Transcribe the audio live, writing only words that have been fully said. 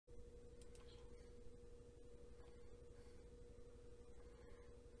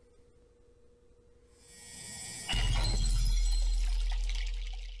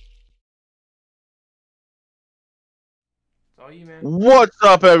all you, man. What's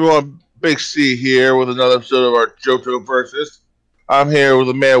up, everyone? Big C here with another episode of our JoJo Versus. I'm here with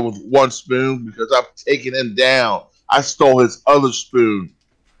a man with one spoon because I've taken him down. I stole his other spoon.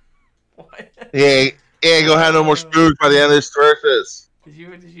 What? He ain't gonna have no more spoons by the end of this versus. Did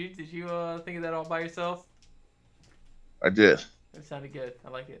you think of that all by yourself? I did. That sounded good. I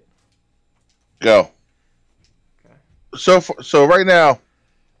like it. Go. Okay. So right now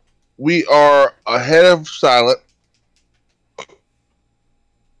we are ahead of Silent.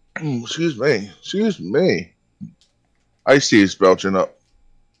 Excuse me. I see he's belching up.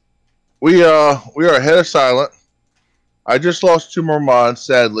 We are ahead of Silent. I just lost 2 more mons,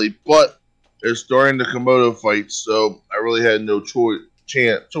 sadly, but it's during the Komodo fight, so I really had no choice.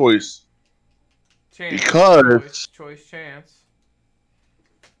 Chance. Because Choice. Chance.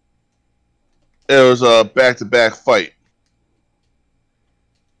 it was a back-to-back fight.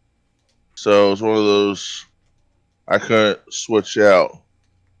 So it was one of those I couldn't switch out.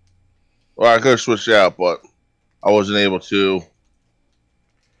 Well, I could have switched out, but I wasn't able to.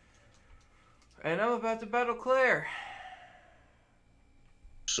 And I'm about to battle Claire.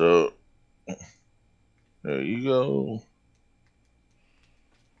 So there you go.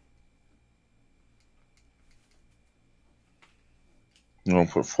 I'm gonna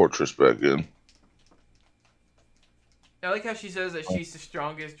put Fortress back in. I like how she says that she's the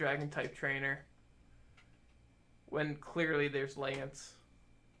strongest dragon type trainer. When clearly there's Lance.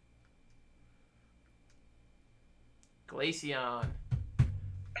 Glaceon.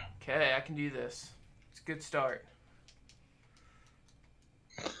 Okay, I can do this. It's a good start.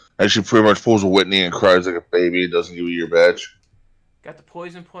 And she pretty much pulls a Whitney and cries like a baby. Doesn't give you your badge. Got the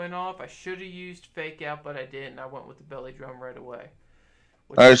poison point off. I should have used fake out, but I didn't. I went with the belly drum right away.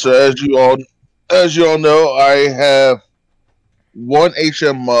 Alright, so as you all know, I have 1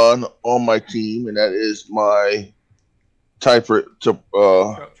 HM Mon on my team, and that is my Tropius.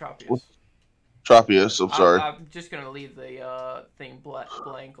 Tropius, I'm sorry. I'm just going to leave the thing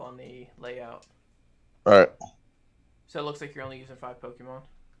blank on the layout. Alright. So it looks like you're only using 5 Pokemon.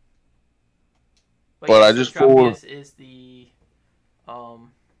 But yeah, I just pulled... Tropius is the HMon.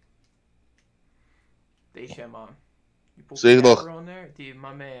 You pull look on there? Dude,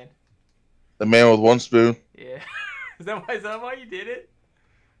 my man. The man with 1 spoon. Yeah. Is that why you did it?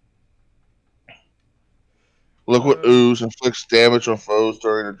 Look what ooze inflicts damage on foes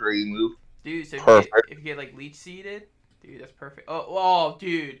during a drain move. Dude, so perfect. If you get like leech seeded, dude, that's perfect. Oh,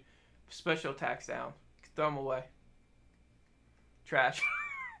 dude. Special attacks down. Throw them away. Trash.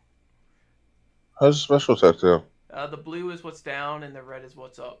 How's the special attack down? The blue is what's down and the red is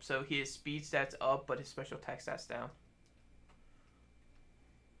what's up. So his speed stats up, but his special attack stats down.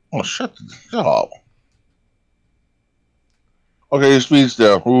 Oh, shut up. Okay, his speed's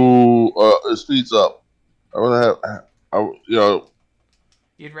down. Ooh, his speed's up. I would have,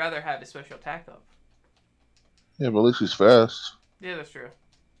 You'd rather have his special attack up. Yeah, but at least he's fast. Yeah, that's true.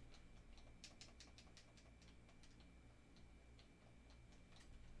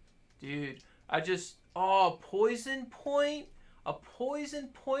 Dude, poison point? A poison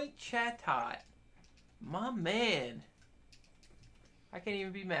point Chatot. My man. I can't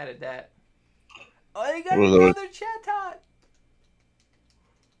even be mad at that. Oh, they got another Chatot.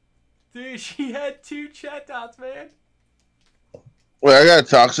 Dude, she had 2 Chatots, man. Wait, I got a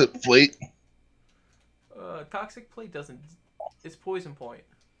Toxic Plate. Toxic Plate doesn't... It's Poison Point.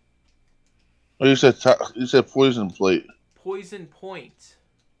 Oh, you said Poison Plate. Poison Point.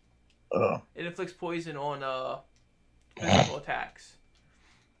 Oh. It inflicts poison on physical attacks.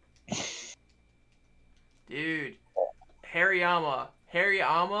 Dude.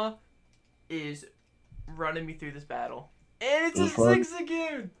 Hariyama is running me through this battle. And it's a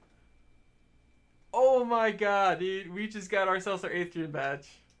Zigzagoon! Oh my god, dude. We just got ourselves our 8th gen badge.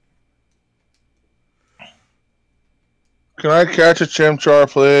 Can I catch a Chimchar,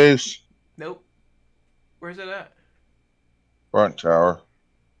 please? Nope. Where's it at? Front tower.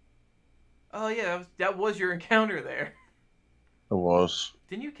 Oh yeah, that was your encounter there. It was.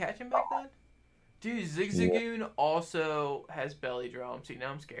 Didn't you catch him back then? Dude, Zigzagoon also has belly drum. See,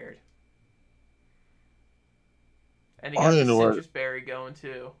 now I'm scared. And he got the citrus berry going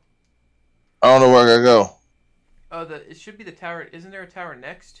too. I don't know where I gotta go. Oh, it should be the tower. Isn't there a tower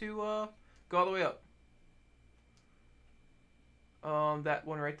next to go all the way up? That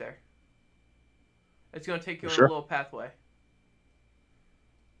one right there. It's gonna take you on a little pathway.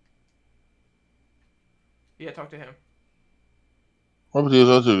 Yeah, talk to him. What about these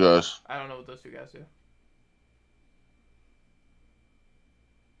other 2 guys? I don't know what those 2 guys do.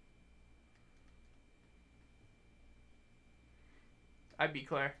 I beat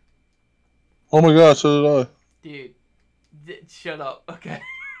Claire. Oh my god, so did I. Dude, Shut up. Okay.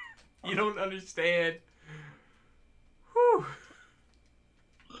 You don't understand. Whew.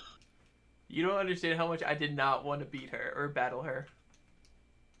 You don't understand how much I did not want to beat her or battle her.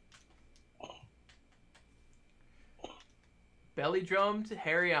 Belly drummed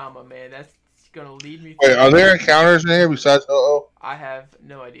Hariyama, man. That's gonna lead me. Wait, are there encounters in here besides Uh-oh? I have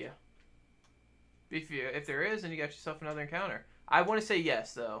no idea. If there is, then you got yourself another encounter. I want to say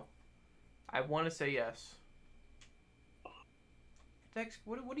yes, though. I want to say yes. Dex,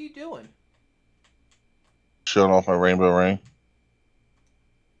 what are you doing? Showing off my rainbow ring.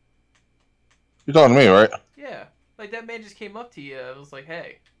 You're talking to me, right? Yeah. Like, that man just came up to you. I was like,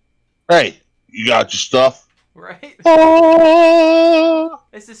 hey. Hey, you got your stuff? Right? Oh!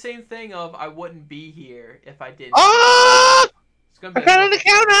 It's the same thing of I wouldn't be here if I didn't. Oh! It's gonna be I got an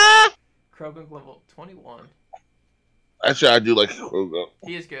encounter! Krogan level 21. Actually, I do like Krogan.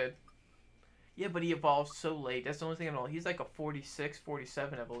 He is good. Yeah, but he evolves so late. That's the only thing I know. He's like a 46,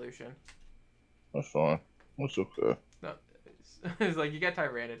 47 evolution. That's fine. That's okay. No, it's like you got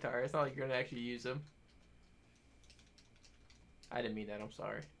Tyranitar. It's not like you're gonna actually use him. I didn't mean that. I'm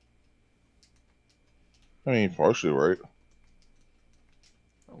sorry. I mean, partially right.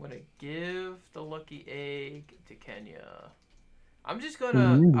 I'm gonna give the lucky egg to Kenya. I'm just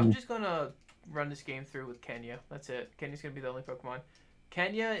gonna run this game through with Kenya. That's it. Kenya's gonna be the only Pokemon.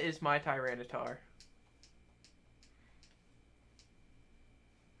 Kenya is my Tyranitar.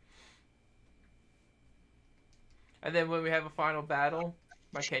 And then when we have a final battle,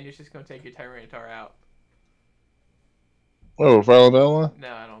 my Kenya's just gonna take your Tyranitar out. Oh, final battle one?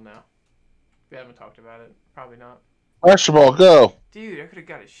 No, I don't know. We haven't talked about it. Probably not. Master Ball, go! Dude, I could have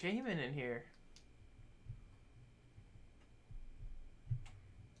got a Shaman in here.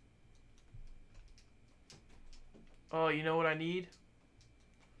 Oh, you know what I need?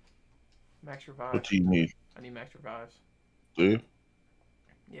 Max Revive. What do you need? I need Max Revives. Do you?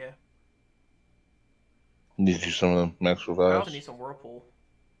 Yeah. Need you some of them Max I Revives? also need some Whirlpool.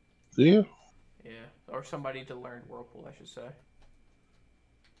 Do you? Yeah. Or somebody to learn Whirlpool, I should say.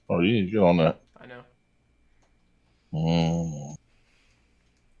 Oh, you need to get on that. I know.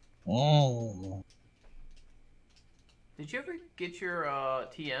 Did you ever get your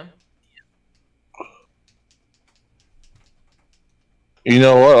TM? You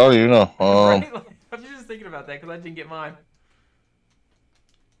know what? I don't even know. Right? Like, I'm just thinking about that because I didn't get mine.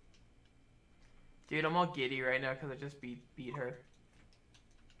 Dude, I'm all giddy right now because I just beat her.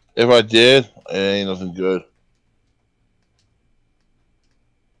 If I did, it ain't nothing good.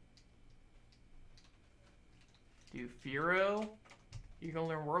 Dude, Furo, you're gonna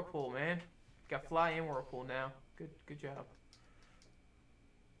learn Whirlpool, man. Got Fly and Whirlpool now. Good job.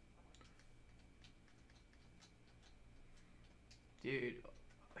 Dude,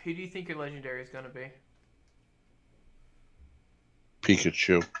 who do you think your legendary is gonna be?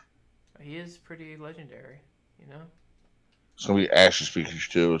 Pikachu. He is pretty legendary, you know? It's gonna be Ash's Pikachu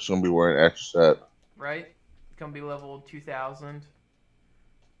too. It's gonna be wearing Ash's hat. Right? Gonna be level 2000.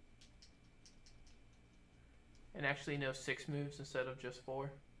 And actually know 6 moves instead of just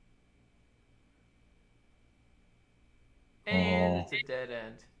 4. And it's a dead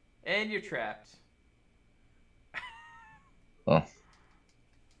end. And you're trapped. Oh.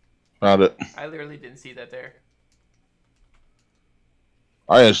 Found it. I literally didn't see that there.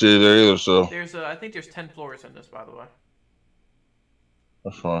 I didn't see it there either, so. There's I think there's 10 floors in this, by the way.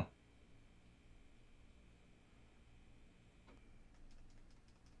 That's fine.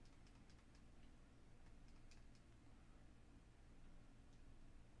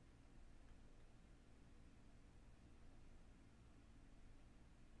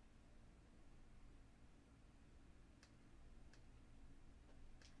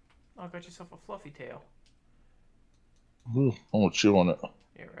 Oh, got yourself a fluffy tail. Ooh, I'm gonna chew on it.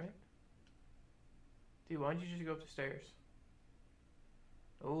 Yeah, right? Dude, why don't you just go up the stairs?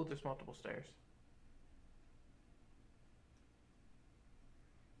 Oh, there's multiple stairs.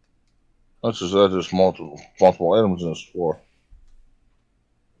 That's just multiple items in this floor.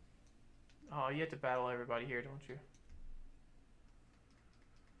 Oh, you have to battle everybody here, don't you?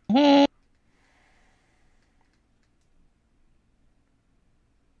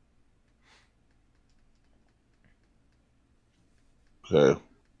 Okay.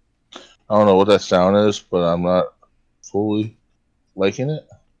 I don't know what that sound is, but I'm not fully liking it.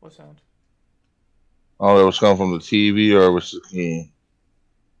 What sound? I don't know if it's coming from the TV or it was the game.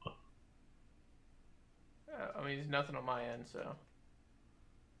 I mean, there's nothing on my end, so.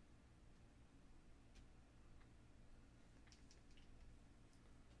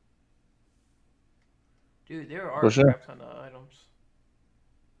 Dude, there are a crap ton of items.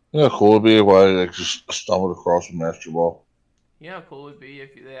 Yeah, cool. It'd be if I just stumbled across a Master Ball. You know how cool it would be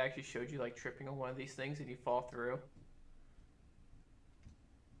if they actually showed you like tripping on one of these things and you fall through?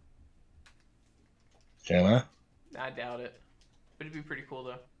 Can I? I doubt it. But it'd be pretty cool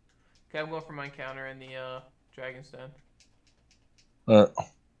though. Okay, I'm going for my encounter in the Dragon's Den.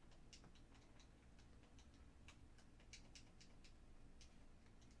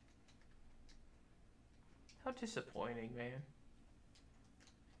 How disappointing, man.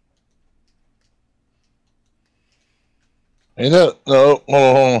 Ain't that no?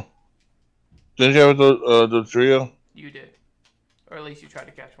 Hold on. Didn't you have the trio? You did. Or at least you tried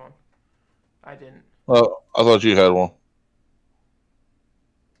to catch one. I didn't. I thought you had one.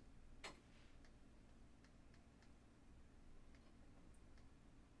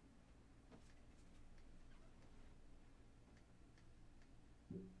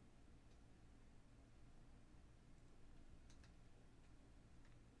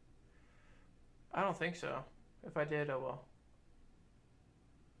 I don't think so. If I did, oh well.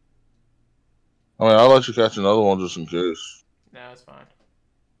 I mean, I'll let you catch another one just in case. Nah, it's fine.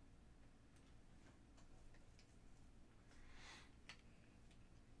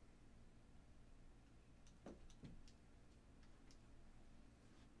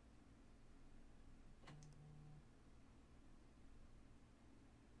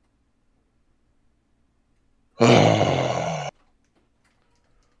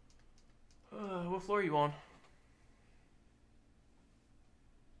 What floor are you on?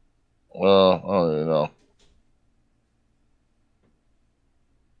 Well, I don't even know.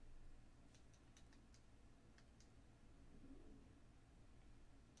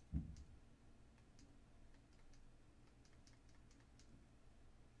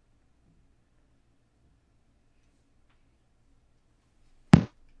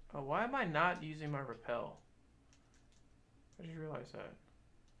 Oh, why am I not using my repel? I just realized that.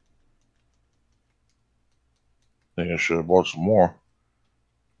 I think I should have bought some more.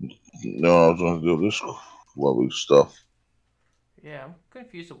 No, I was going to do this lovely stuff. Yeah, I'm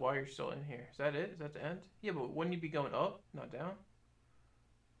confused of why you're still in here. Is that it? Is that the end? Yeah, but wouldn't you be going up, not down?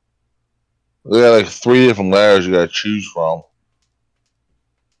 They got like 3 different layers you got to choose from.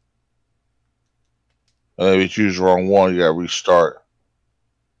 And if you choose the wrong one, you got to restart.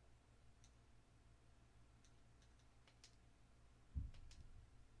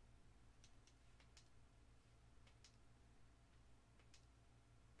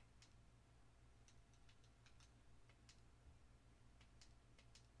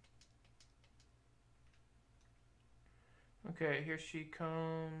 Okay, here she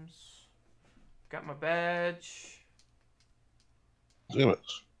comes. Got my badge. Damn it.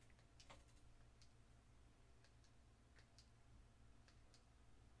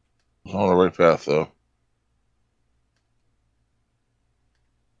 I'm on the right path, though.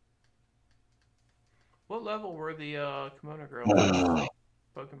 What level were the kimono girls?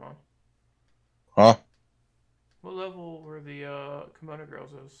 Pokemon. Huh? What level were the kimono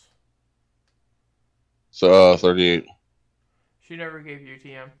girls as? So, 38. She never gave you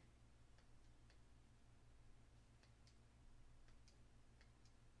TM.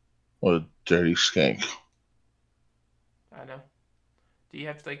 What a dirty skank. I know. Do you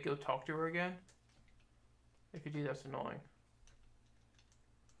have to like go talk to her again? If you do, that's annoying.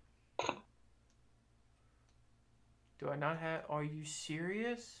 Do I not have... Are you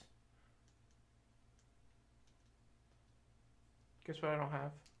serious? Guess what I don't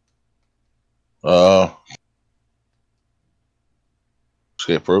have?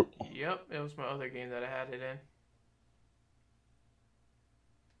 Escape rope. Yep, it was my other game that I had it in.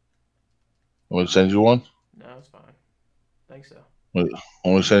 Want me to send you one? No, it's fine. Think so. Want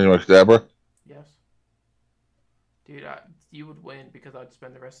me to send you my Kadabra? Yes. Dude, you would win because I'd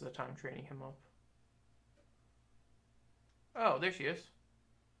spend the rest of the time training him up. Oh, there she is.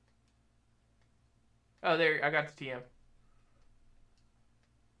 Oh, there, I got the TM.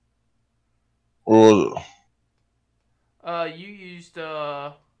 What was it? You used,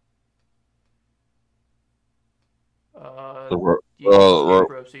 The you used escape rope.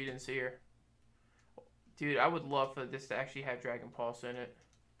 rope, so you didn't see her. Dude, I would love for this to actually have Dragon Pulse in it.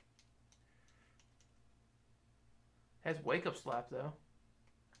 It has Wake Up Slap, though.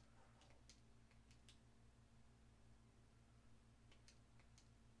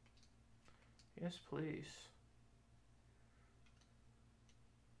 Yes, please.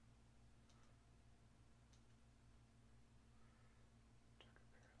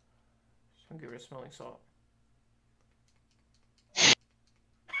 I'm gonna get rid of Smelling Salt.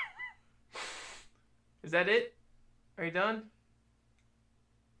 Is that it? Are you done?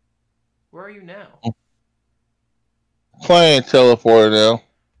 Where are you now? Playing teleporter now.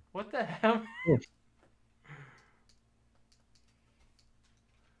 What the hell?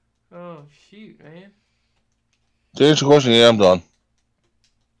 Oh, shoot, man. To answer your question, yeah, I'm done.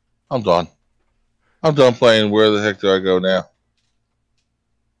 I'm done. I'm done playing. Where the heck do I go now?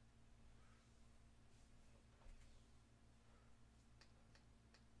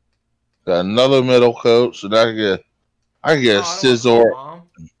 Got another middle coat, so now I can get a Oh, I don't want to call scissor. Mom.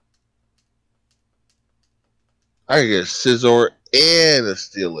 I can get a scissor and a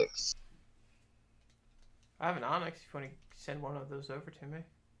Steelix. I have an Onyx if you want to send one of those over to me.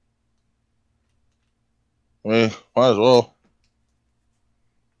 I mean, might as well.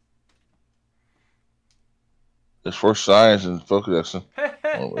 It's for science and Pokedexing.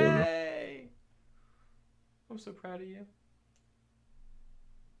 Hey! I'm so proud of you.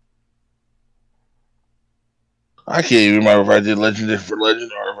 I can't even remember if I did legendary for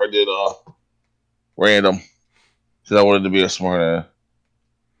legend or if I did random. Because I wanted to be a smart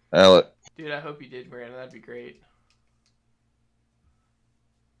aleck. Dude, I hope you did random. That'd be great.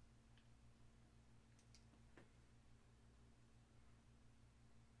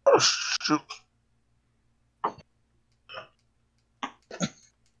 Oh, shoot.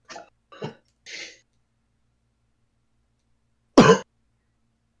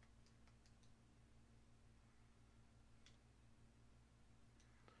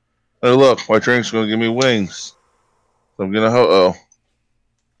 Hey, look, my drink's going to give me wings. So I'm going to ho-oh.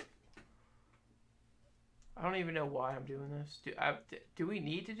 I don't even know why I'm doing this. Do we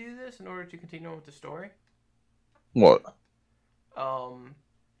need to do this in order to continue on with the story? What?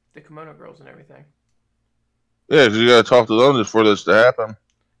 The kimono girls and everything. Yeah, because you got to talk to them just for this to happen.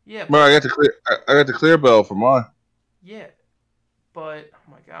 Yeah, but I got the clear bell for mine. Yeah, but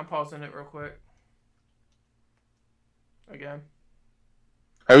oh my god, I'm pausing it real quick. Again.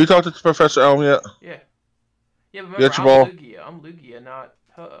 Have you talked to Professor Elm yet? Yeah. Yeah, but remember, I'm Lugia, not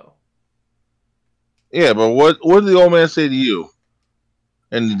Ho-Oh. Yeah, but what did the old man say to you?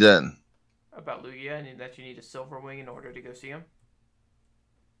 And then? About Lugia and that you need a silver wing in order to go see him?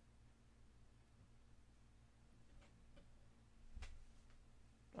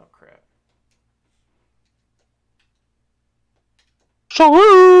 Oh, crap.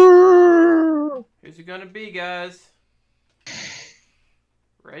 Who's it gonna be, guys?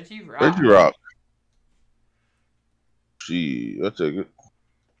 Reggie Rock. Reggie Rock. Gee, I'll take it.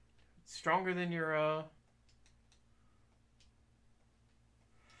 Stronger than your,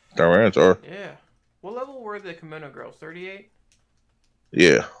 Tyranitar. Yeah. What level were the kimono girls? 38?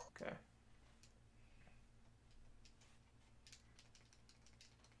 Yeah. Okay.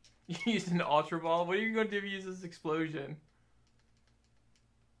 You used an Ultra Ball? What are you going to do if you use this explosion?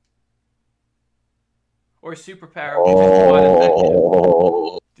 Or superpower?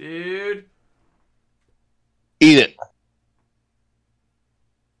 Oh. Dude. Eat it.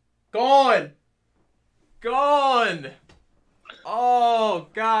 Gone! Gone! Oh,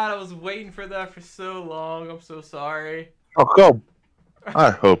 God, I was waiting for that for so long. I'm so sorry. Oh, go.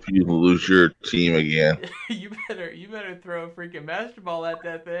 I hope you lose your team again. you better throw a freaking Master Ball at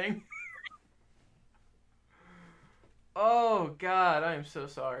that thing. Oh, God, I am so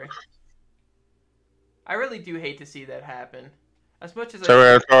sorry. I really do hate to see that happen. As much as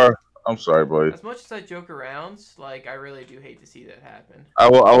I'm sorry, buddy. As much as I joke around, like, I really do hate to see that happen. I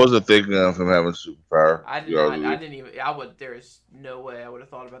wasn't thinking of him having superpower. I didn't even. There is no way I would have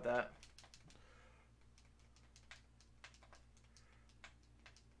thought about that.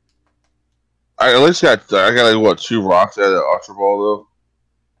 I at least got like what 2 rocks out of the Ultra Ball though.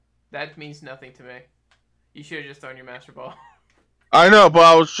 That means nothing to me. You should have just thrown your Master Ball. I know, but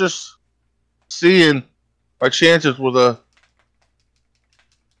I was just seeing my chances with a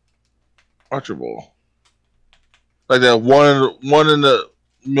Ultra Ball. Like that one in the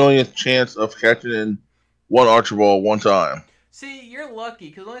millionth chance of catching in one Ultra Ball one time. See, you're lucky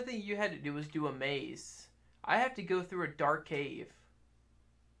because the only thing you had to do was do a maze. I have to go through a dark cave.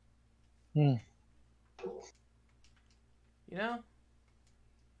 You know?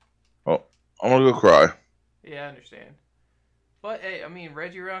 Oh, I'm gonna go cry. Yeah, I understand. But hey, I mean,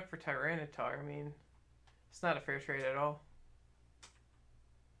 Reggie Rock for Tyranitar. I mean, it's not a fair trade at all.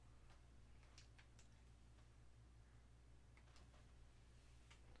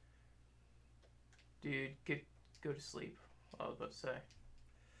 Dude, go to sleep. I was about to say.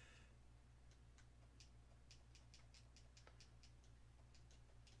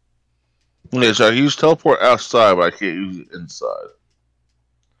 Yeah, so I can use teleport outside, but I can't use it inside.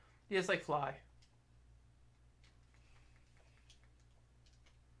 Yeah, it's like fly.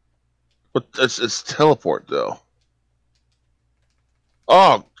 But it's teleport though.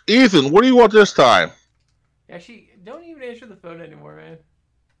 Oh, Ethan, what do you want this time? Actually, don't even answer the phone anymore, man.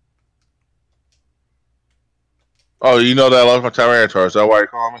 Oh, you know that I love my Tyranitar. Is that why you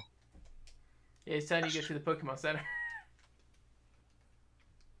call me? Yeah, it's time you get to the Pokemon Center.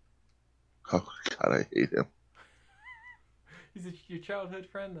 Oh God, I hate him. He's your childhood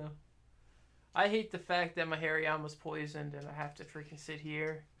friend, though. I hate the fact that my Hariyama's poisoned and I have to freaking sit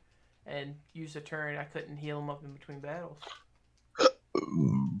here and use a turn. I couldn't heal him up in between battles.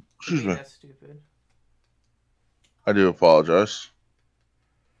 Excuse me. That's stupid. I do apologize.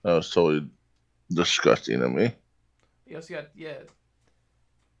 That was totally disgusting of me. You also got,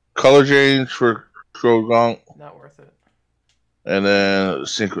 Color change for Krogunk. not worth it. And then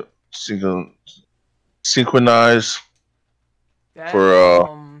synchronize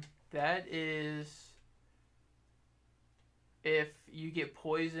for that is if you get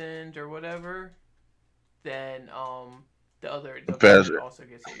poisoned or whatever, then the opponent also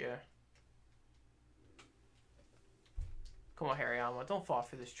gets it. Yeah. Come on, Hariyama, don't fall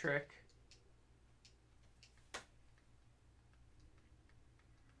for this trick.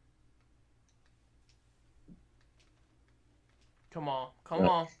 Come on, come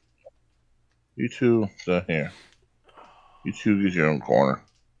on. You two, down here. You two get your own corner.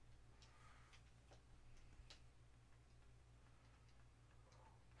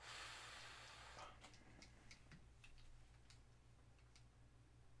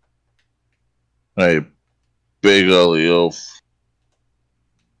 Hey, big ugly oaf.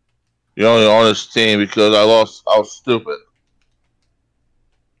 You're only on this team because I was stupid.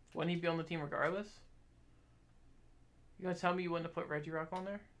 Wouldn't he be on the team regardless? You gonna tell me you wouldn't have put Regirock on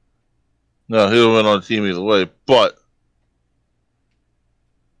there? No, he would have been on the team either way, but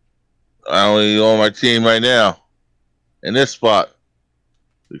I only on my team right now in this spot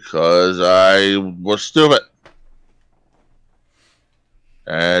because I was stupid.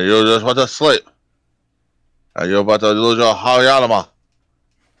 And you're just about to sleep. And you're about to lose your Hariyama.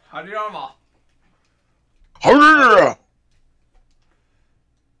 Hariyama. Hariyama!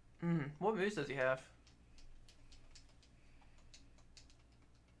 What moves does he have?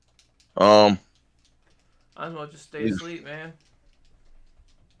 Might as well just stay asleep, man.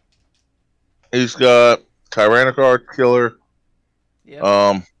 He's got Tyranitar, Killer, yep.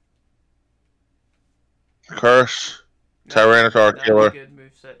 Curse, Tyranitar, not Killer. Not a good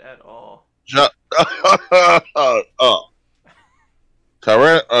moveset at all.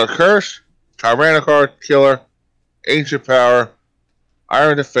 Curse, Tyranitar, Killer, Ancient Power,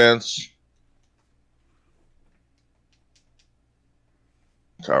 Iron Defense,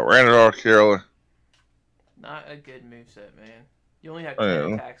 Tyranitar, Killer. Not a good moveset, man. You only have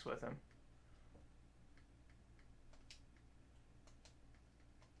 10 attacks with him.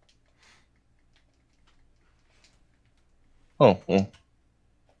 Oh, well. Do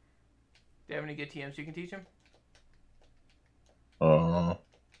you have any good TMs you can teach him?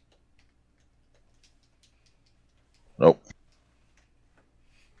 Nope.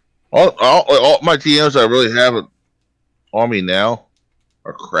 All my TMs I really have on me now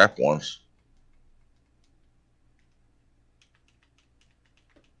are crap ones.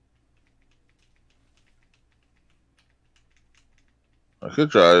 I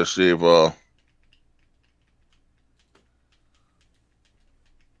could try to see if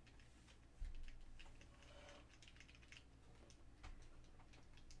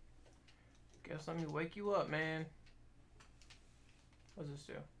Guess let me wake you up, man. What does this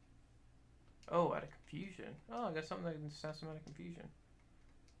do? Oh, out of confusion. Oh, I got something that can sense him out of confusion.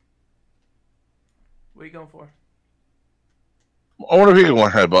 What are you going for? I wonder if he can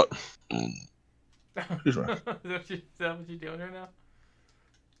one headbutt. Excuse me. Is that what you're doing right now?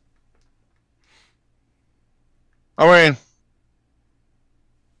 I mean,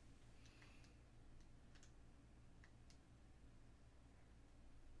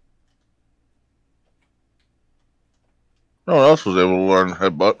 no one else was able to learn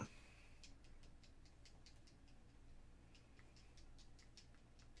headbutt.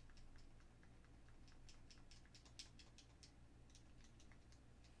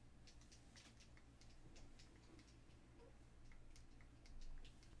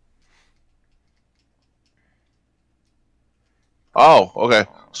 Oh, okay.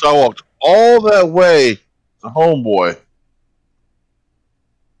 So I walked all that way to Homeboy,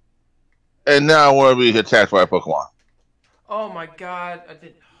 and now I want to be attacked by a Pokemon. Oh my God! I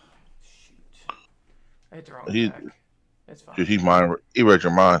did. Shoot! I hit the wrong attack. It's fine. Dude, he read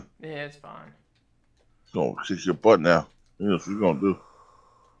your mind. Yeah, it's fine. He's gonna kick your butt now. You know what you're gonna do.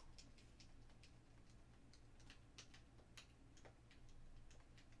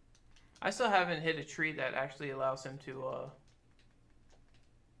 I still haven't hit a tree that actually allows him to.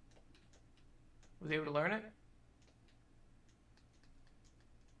 Was he able to learn it?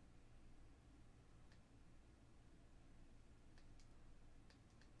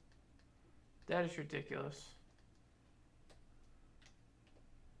 That is ridiculous.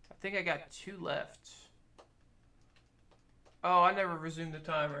 I think I got 2 left. Oh, I never resumed the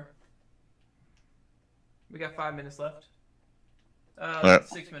timer. We got 5 minutes left. Right.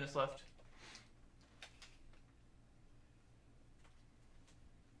 6 minutes left.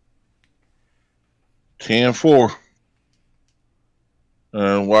 Ten four.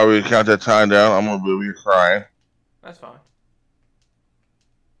 And while we count that time down, I'm gonna be over here crying. That's fine.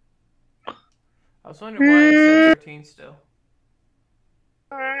 I was wondering why it's set 13 still.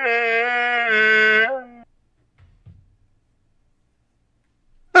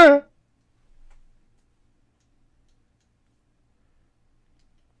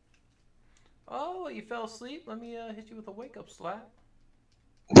 Oh, you fell asleep? Let me hit you with a wake-up slap.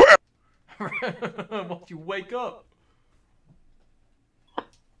 Won't you wake up?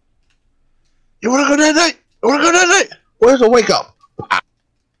 You wanna go that night? You wanna go that night? Where's the wake up?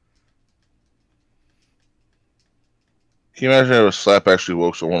 Can you imagine if a slap actually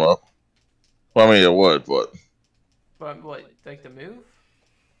woke someone up? Well, I mean, it would, but. But what, like the move?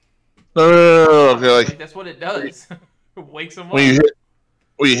 No. Okay, like that's what it does. It wakes them up. When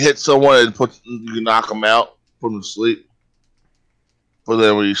you hit someone and you knock them out, put them to sleep. But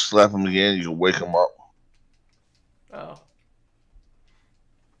then when you slap them again, you can wake them up. Oh.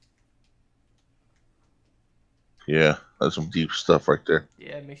 Yeah, that's some deep stuff right there.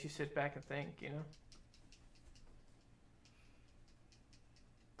 Yeah, it makes you sit back and think, you know?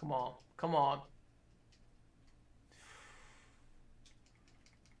 Come on. Come on.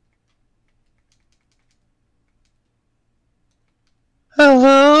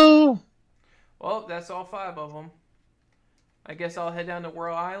 Hello. Well, that's all 5 of them. I guess I'll head down to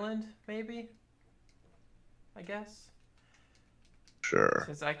Whirl Island, maybe? I guess. Sure.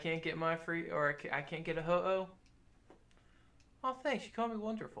 Since I can't get my free, or I can't get a ho-oh. Oh, thanks. You called me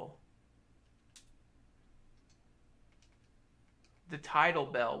wonderful. The tidal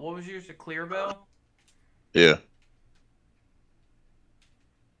bell. What was yours? The clear bell? Yeah.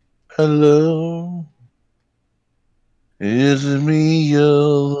 Hello. Is it me you're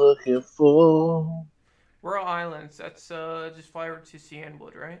looking for? Whirl Islands. That's just fly over to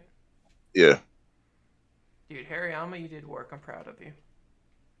Cianwood, right? Yeah. Dude, Harryama, you did work. I'm proud of you.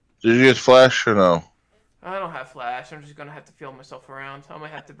 Did you get Flash or no? I don't have Flash. I'm just gonna have to feel myself around. I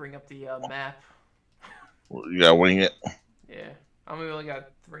might have to bring up the map. You gotta wing it. Yeah. I only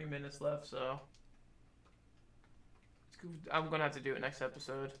got 3 minutes left, so I'm gonna have to do it next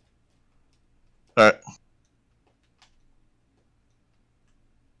episode. All right.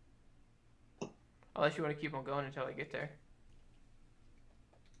 Unless you want to keep on going until I get there.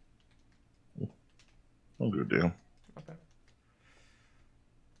 I'm good, deal. Okay.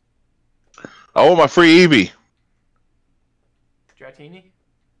 I want my free Eevee. Dratini?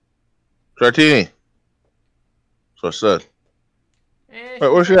 Dratini. That's what I said.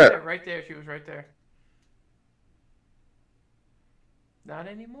 Wait, where's she at? Right there. She was right there. Not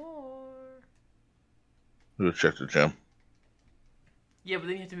anymore. We'll check the gym. Yeah, but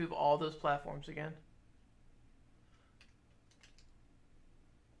then you have to move all those platforms again.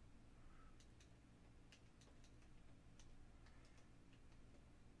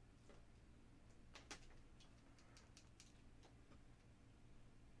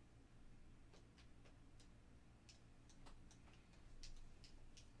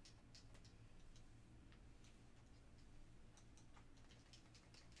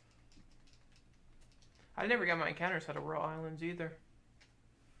 I never got my encounters out of Whirl Islands either.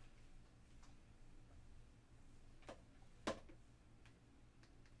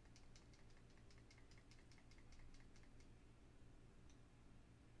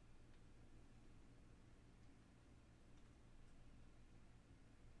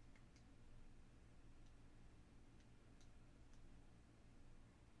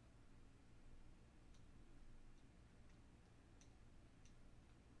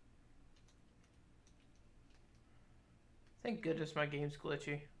 Thank goodness my game's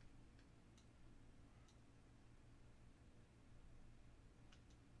glitchy.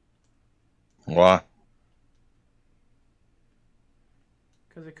 Why?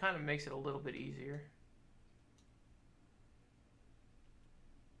 Because it kind of makes it a little bit easier.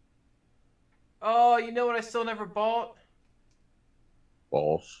 Oh, you know what I still never bought?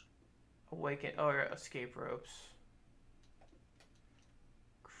 Balls. Awaken or escape ropes.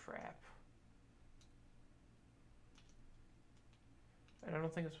 Crap. And I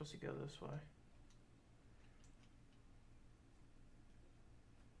don't think I'm supposed to go this way.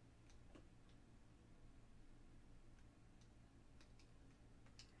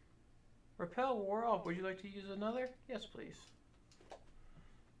 Repel wore off. Would you like to use another? Yes, please.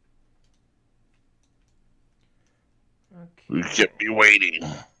 You Okay. kept me waiting.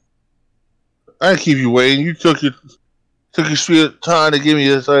 I didn't keep you waiting. You took your sweet time to give me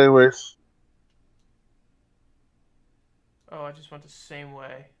this, anyways. Oh, I just went the same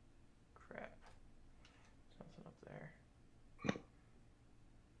way. Crap. Something up there.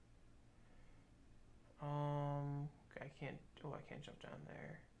 I can't. Oh, I can't jump down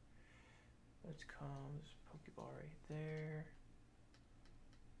there. Let's come. There's a Pokeball right there.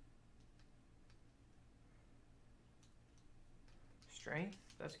 Strength.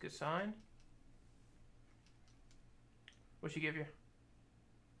 That's a good sign. What'd she give you?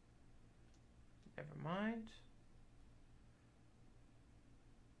 Never mind.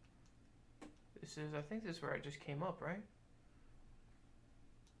 This is. I think this is where I just came up, right?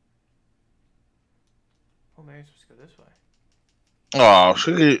 Oh, maybe I'm supposed to go this way. Oh,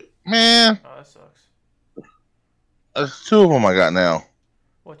 man. Oh, that sucks. That's 2 of them I got now.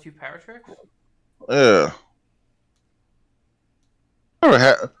 What, 2 power tricks? Yeah.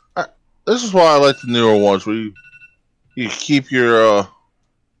 This is why I like the newer ones where you keep your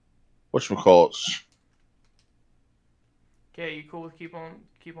whatchamacallits. Okay, you cool with keep on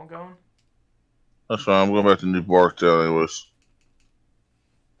going? That's fine. I'm going back to New Barktown anyways.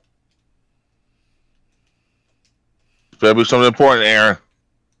 Better be something important, Aaron.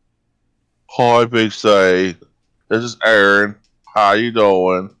 Hi, Big Say. This is Aaron. How you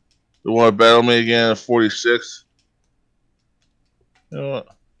doing? You want to battle me again at 46? You know what?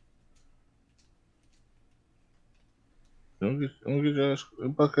 Let me get you. I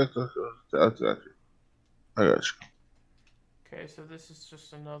got you. I got you. Okay, so this is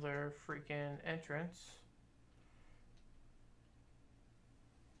just another freaking entrance.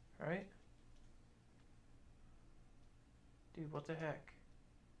 Right? Dude, what the heck?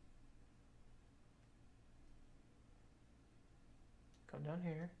 Come down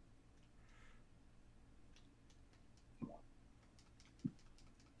here.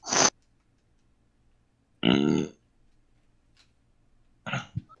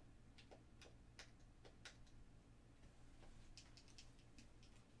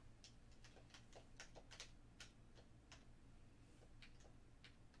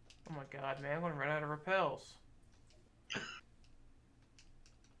 Oh my god, man, I'm gonna run out of repels.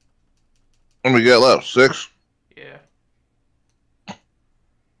 What we got left? 6? Yeah.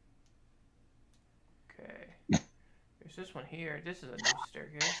 Okay. There's this one here. This is a new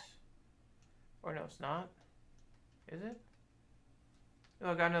staircase. Or no, it's not. Is it?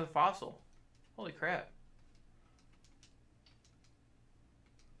 Oh, I got another fossil. Holy crap.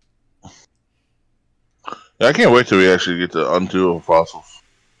 Yeah, I can't wait till we actually get to undo fossils.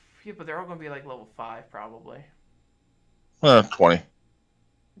 Yeah, but they're all gonna be like level 5 probably. 20.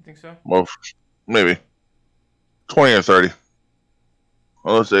 You think so? Well, maybe 20 or 30.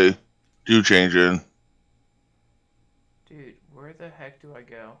 Unless they do change it. Dude, where the heck do I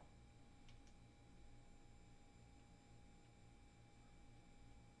go?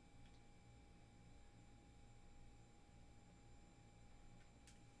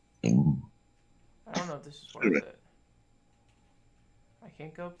 I don't know if this is worth it. I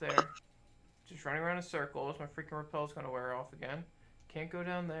can't go up there. Just running around in circles. My freaking repel's gonna wear off again. Can't go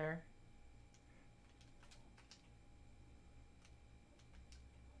down there.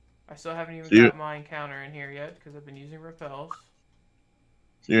 I still haven't even got my encounter in here yet because I've been using repels.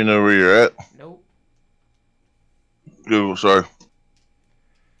 You know where you're at? Nope. Google, sorry.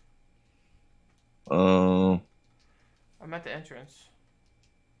 I'm at the entrance.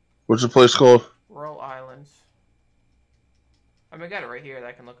 What's the place called? Royal Islands. I mean, I got it right here that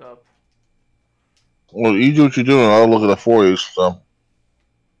I can look up. Well, you do what you're doing. I'll look it up for you. So,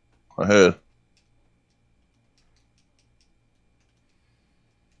 ahead.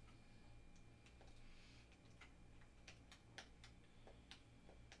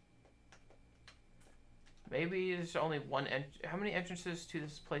 Maybe there's only one how many entrances to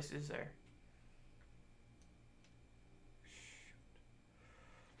this place is there?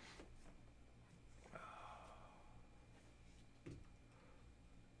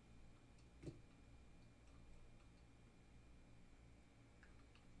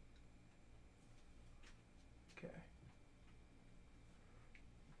 Okay.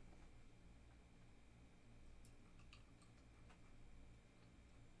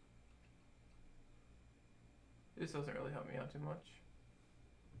 This doesn't really help me out too much.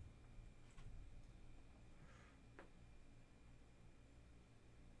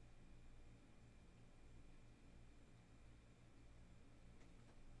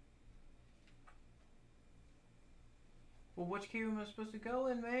 Well, which cave am I supposed to go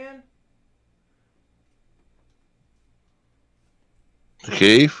in, man? The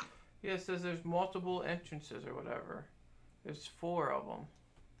cave? Yeah, it says there's multiple entrances or whatever. There's 4 of them.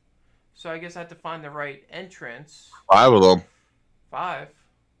 So I guess I have to find the right entrance. 5 of them. 5.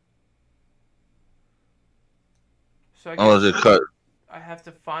 So I Unless guess it cut. I have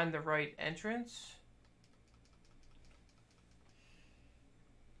to find the right entrance.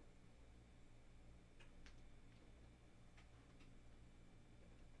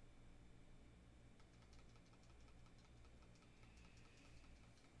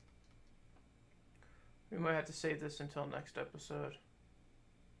 We might have to save this until next episode.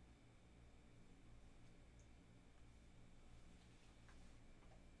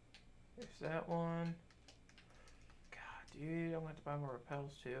 There's that one. God, dude, I'm gonna have to buy more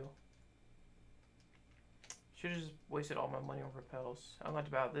repels too. Should've just wasted all my money on repels. I'm gonna have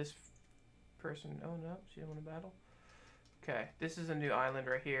to battle this person. Oh no, she didn't want to battle. Okay, this is a new island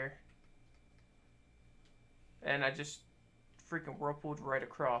right here. And I just freaking whirlpooled right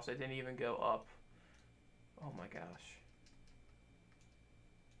across. I didn't even go up. Oh my gosh.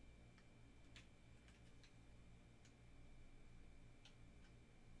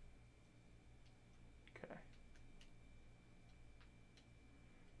 Okay.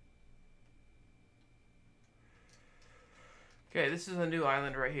 Okay, this is a new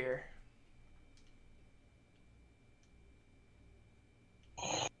island right here.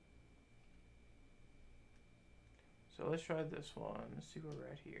 So let's try this one. Let's see where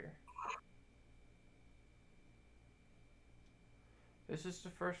we're at here. This is the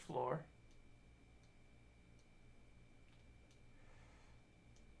first floor.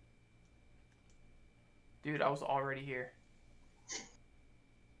 Dude, I was already here.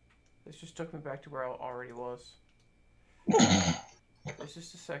 This just took me back to where I already was. This is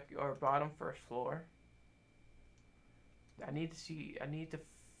the bottom first floor. I need to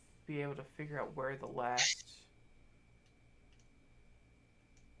be able to figure out where the last...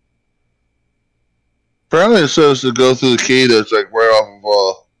 Apparently it says to go through the key that's like right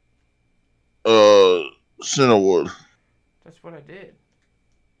off of Cinderwood. That's what I did.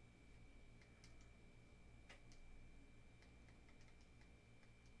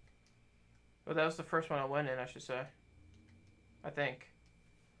 Well, that was the first one I went in, I should say. I think.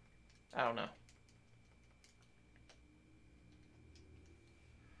 I don't know.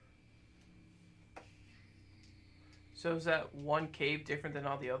 So is that one cave different than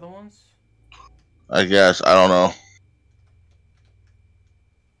all the other ones? I guess. I don't know.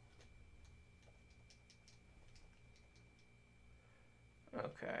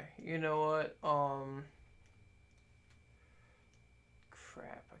 Okay. You know what?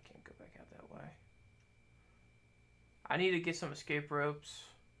 Crap. I can't go back out that way. I need to get some escape ropes.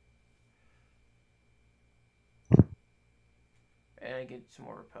 And get some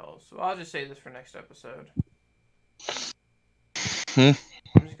more repels. So I'll just say this for next episode. I'm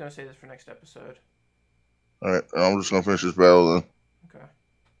just going to say this for next episode. Alright, I'm just going to finish this battle then. Okay.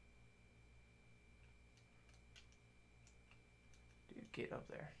 Dude, get up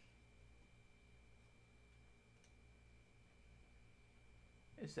there.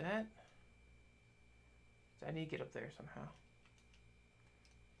 Is that... I need to get up there somehow.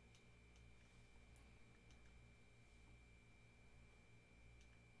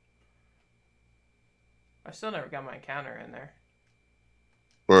 I still never got my encounter in there.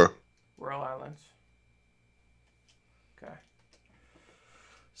 Where? Whirl Islands. Okay.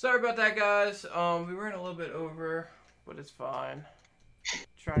 Sorry about that, guys. We ran a little bit over, but it's fine.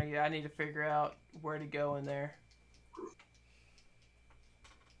 I need to figure out where to go in there.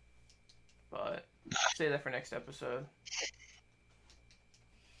 But say that for next episode.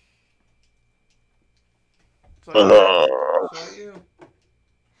 So you.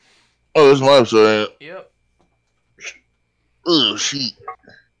 Oh, this is my episode, ain't it? Yep. Oh, shit.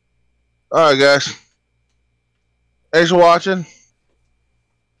 Alright, guys. Thanks for watching.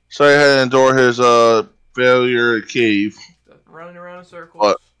 Sorry I had to endure his failure at cave. Running around in circles.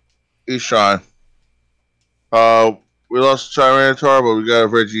 But he's trying. We lost the Tyranitar, but we got a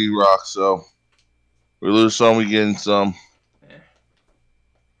Reggie Rock, so we lose some, we gain some. Yeah.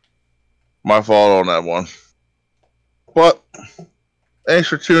 My fault on that one. But thanks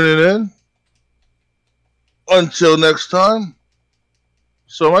for tuning in. Until next time.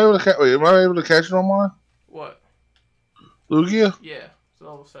 So am I able to catch it on mine? What? Lugia? Yeah, it's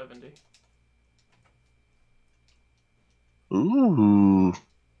level 70. Ooh.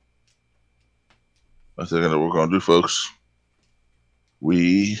 I think I know what we're going to do, folks.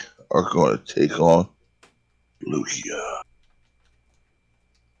 We are going to take on Lugia.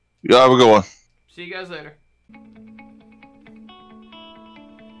 Y'all have a good one. See you guys later.